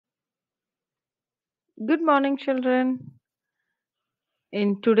Good morning, children.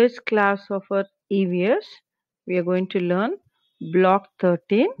 In today's class of our E.V.S, we are going to learn Block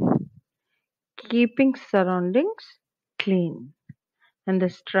 13, Keeping Surroundings Clean. And the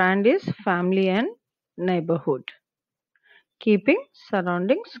strand is Family and Neighborhood. Keeping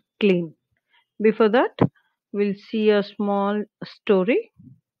Surroundings Clean. Before that, we'll see a small story.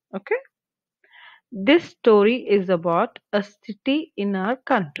 Okay. This story is about a city in our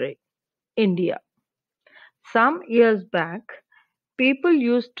country, India. Some years back, people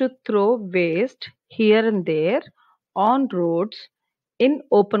used to throw waste here and there on roads, in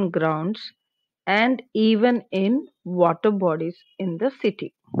open grounds, and even in water bodies in the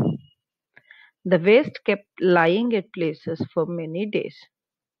city. The waste kept lying at places for many days.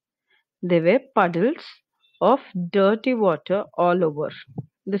 There were puddles of dirty water all over.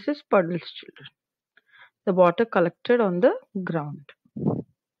 This is puddles, children. The water collected on the ground.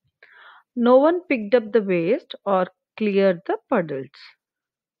 No one picked up the waste or cleared the puddles.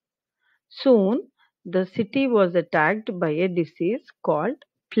 Soon the city was attacked by a disease called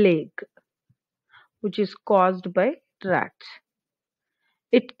plague, which is caused by rats.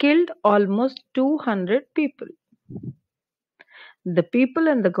 It killed almost 200 people. The people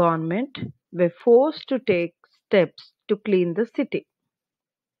and the government were forced to take steps to clean the city.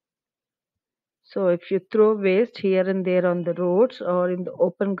 So if you throw waste here and there on the roads or in the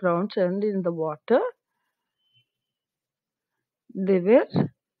open grounds and in the water, they were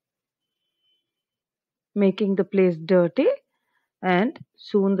making the place dirty, and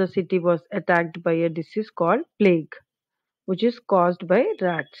soon the city was attacked by a disease called plague, which is caused by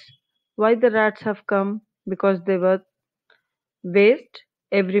rats. Why the rats have come? Because there were waste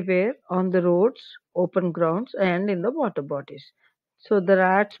everywhere on the roads, open grounds, and in the water bodies. So the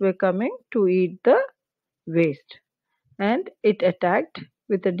rats were coming to eat the waste, and it attacked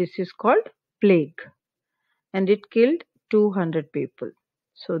with a disease called plague, and it killed 200 people.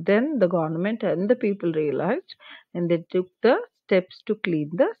 So then the government and the people realized, and they took the steps to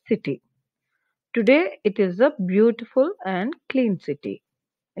clean the city. Today it is a beautiful and clean city.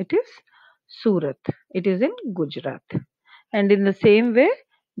 It is Surat. It is in Gujarat. And in the same way,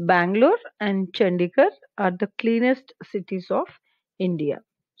 Bangalore and Chandigarh are the cleanest cities of India.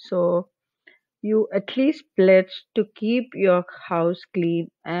 So you at least pledge to keep your house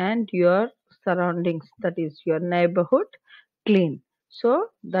clean and your surroundings, that is your neighborhood, clean. So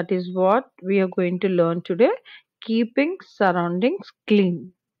that is what we are going to learn today, keeping surroundings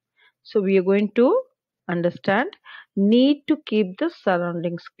clean. So we are going to understand need to keep the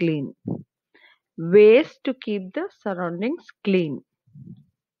surroundings clean, ways to keep the surroundings clean,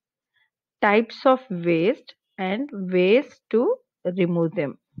 types of waste and ways to remove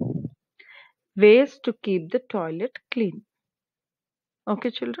them, ways to keep the toilet clean. Okay,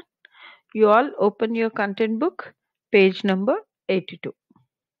 children, you all open your content book, page number 82.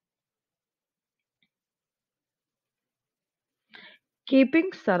 Keeping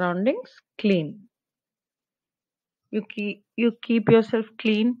surroundings clean. You keep yourself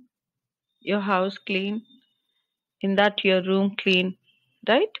clean, your house clean, in that your room clean,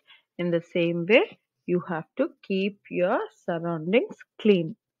 right? In the same way, you have to keep your surroundings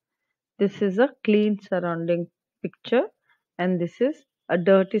clean. This is a clean surrounding picture, and this is a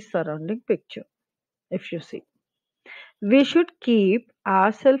dirty surrounding picture. If you see, we should keep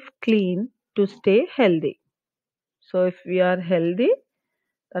ourselves clean to stay healthy. So if we are healthy,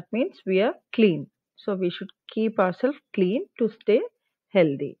 that means we are clean. So we should keep ourselves clean to stay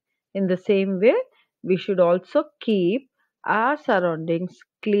healthy. In the same way, we should also keep our surroundings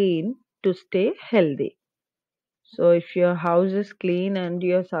clean to stay healthy. So if your house is clean and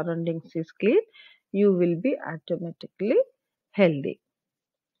your surroundings is clean, you will be automatically healthy.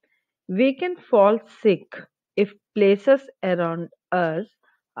 We can fall sick if places around us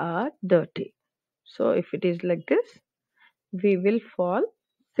are dirty. So if it is like this, we will fall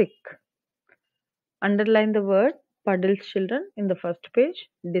sick. Underline the word puddles, children, in the first page,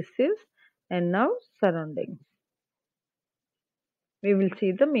 disease, and now surroundings. We will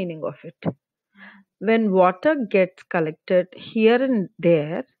see the meaning of it. When water gets collected here and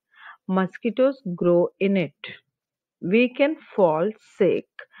there, mosquitoes grow in it. We can fall sick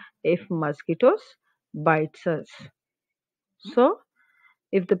if mosquitoes bites us. So,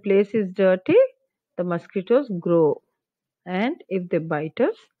 if the place is dirty, the mosquitoes grow, and if they bite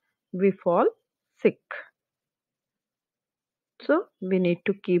us, we fall sick. So, we need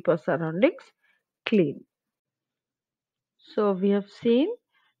to keep our surroundings clean. So, we have seen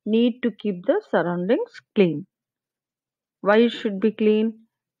need to keep the surroundings clean. Why it should be clean?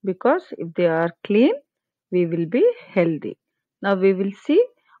 Because if they are clean, we will be healthy. Now, we will see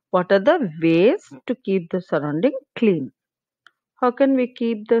What are the ways to keep the surrounding clean? How can we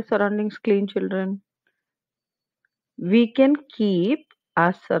keep the surroundings clean, children? We can keep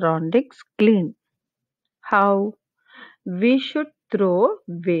our surroundings clean. How? We should throw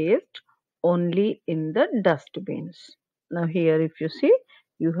waste only in the dustbins. Now, here, if you see,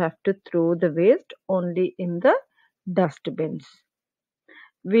 you have to throw the waste only in the dustbins.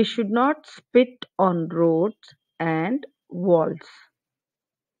 We should not spit on roads and walls.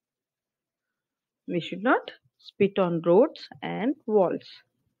 We should not spit on roads and walls.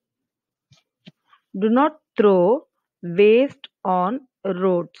 Do not throw waste on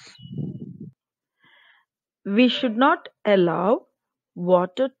roads. We should not allow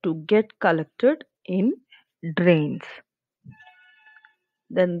water to get collected in drains.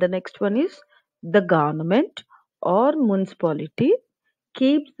 Then the next one is the government or municipality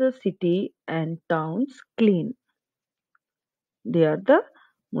keeps the city and towns clean. They are the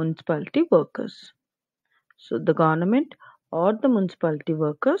municipality workers. So the government or the municipality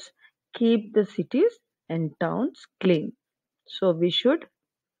workers keep the cities and towns clean. So we should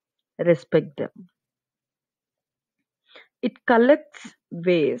respect them. It collects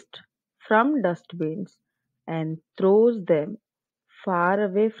waste from dustbins and throws them far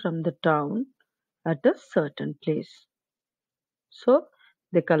away from the town at a certain place. So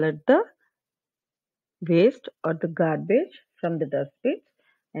they collect the waste or the garbage from the dustbins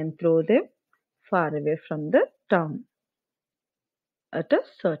and throw them far away from the town at a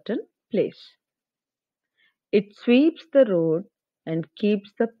certain place. It sweeps the road and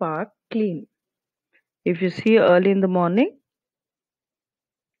keeps the park clean. If you see early in the morning,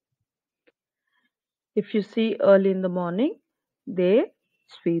 they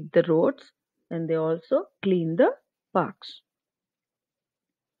sweep the roads and they also clean the parks.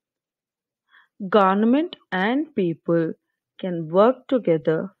 Government and people can work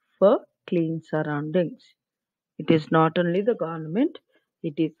together for clean surroundings. It is not only the government,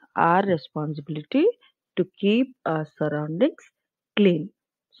 it is our responsibility to keep our surroundings clean.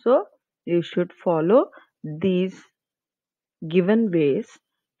 So, you should follow these given ways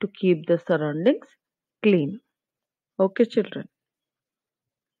to keep the surroundings clean. Okay, children.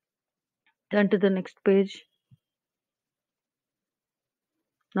 Turn to the next page.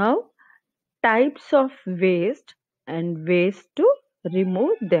 Now, types of waste and ways to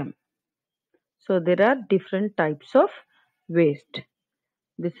remove them. So, there are different types of waste.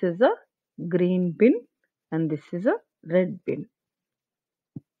 This is a green bin and this is a red bin.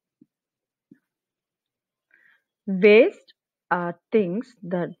 Waste are things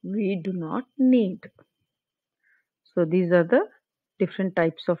that we do not need. So these are the different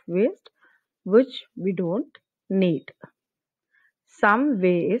types of waste which we don't need. Some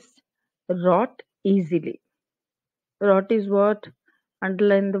waste rot easily. Rot is what?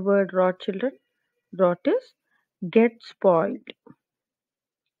 Underline the word rot, children. Rot is get spoiled.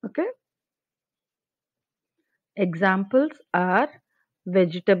 Okay. Examples are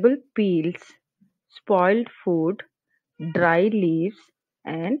vegetable peels, spoiled food, dry leaves,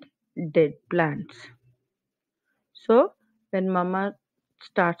 and dead plants. So, when mama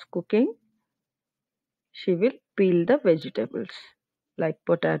starts cooking, she will peel the vegetables like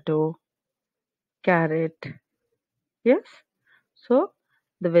potato, carrot. Yes. So,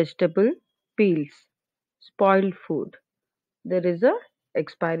 the vegetable peels, spoiled food. There is a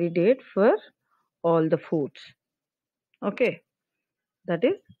expiry date for all the foods. Okay. That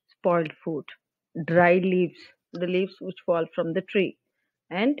is spoiled food. Dry leaves, the leaves which fall from the tree,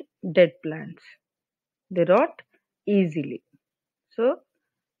 and dead plants. They rot easily. So,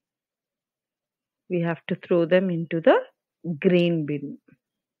 we have to throw them into the green bin.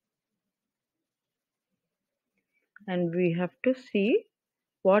 And we have to see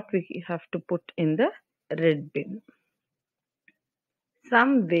what we have to put in the red bin.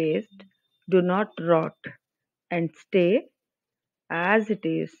 Some waste do not rot and stay as it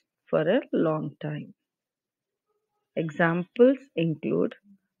is for a long time. Examples include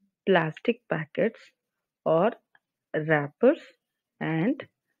plastic packets or wrappers and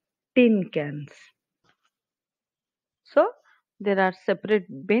tin cans. So, there are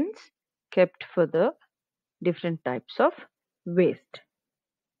separate bins kept for the different types of waste.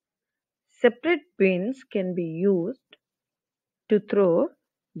 Separate bins can be used to throw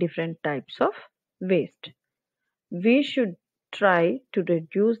different types of waste. We should try to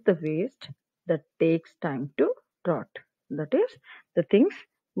reduce the waste that takes time to rot. That is, the things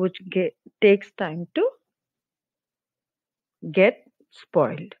which takes time to get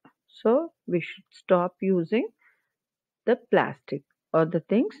spoiled. So we should stop using the plastic or the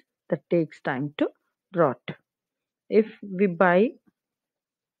things that takes time to rot. If we buy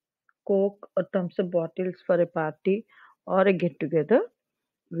Coke or Thumbs Up bottles for a party or a get together,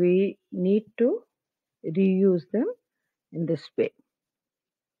 we need to reuse them in this way.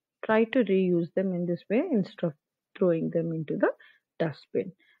 Try to reuse them in this way instead of throwing them into the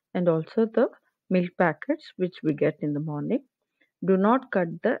dustbin. And also the milk packets which we get in the morning, do not cut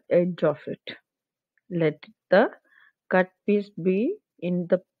the edge of it. Let the cut piece be in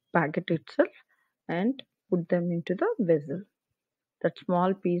the packet itself and put them into the vessel. That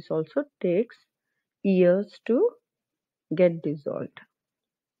small piece also takes years to get dissolved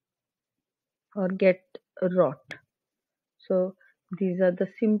or get rot. So these are the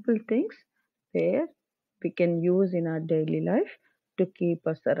simple things where we can use in our daily life to keep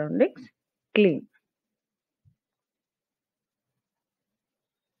our surroundings clean.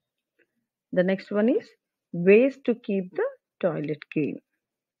 The next one is ways to keep the toilet clean.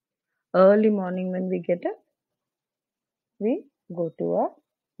 Early morning when we get up, we go to our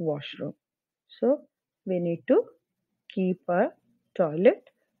washroom. So we need to keep our toilet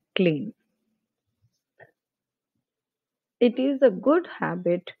clean. It is a good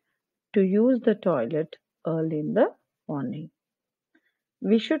habit to use the toilet early in the morning.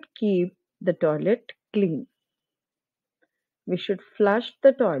 We should keep the toilet clean. We should flush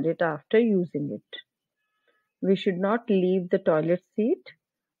the toilet after using it. We should not leave the toilet seat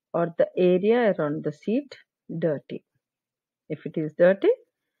or the area around the seat dirty. If it is dirty,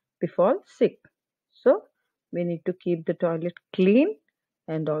 we fall sick. So we need to keep the toilet clean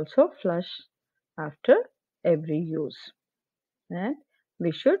and also flush after every use. And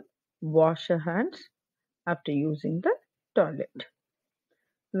we should wash our hands after using the toilet.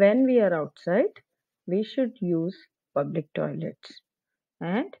 When we are outside, we should use public toilets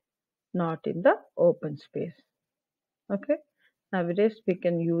and not in the open space. Okay. Nowadays we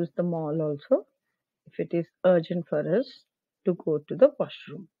can use the mall also if it is urgent for us to go to the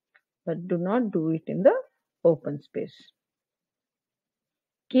washroom, but do not do it in the open space.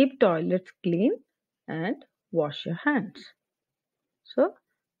 Keep toilets clean and wash your hands. So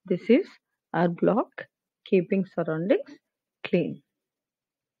this is our block, keeping surroundings clean.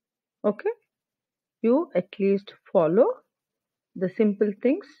 Okay, you at least follow the simple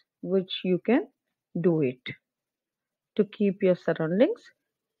things which you can do it to keep your surroundings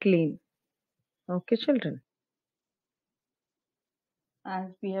clean. Okay, children.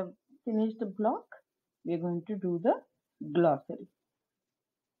 As we have finished the block, we are going to do the glossary.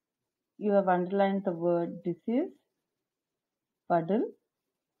 You have underlined the word disease, puddle,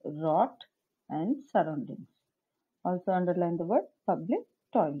 rot, and surroundings. Also underline the word public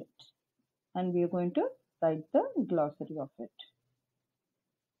toilets. And we are going to write the glossary of it.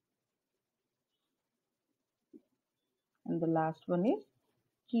 And the last one is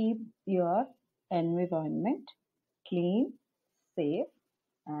keep your environment clean, safe,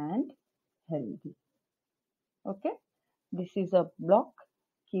 and healthy. Okay, this is a block,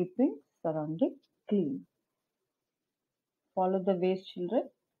 keeping surroundings clean. Follow the ways, children,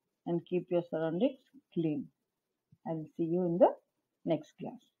 and keep your surroundings clean. I will see you in the next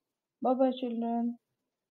class. Bye bye, children.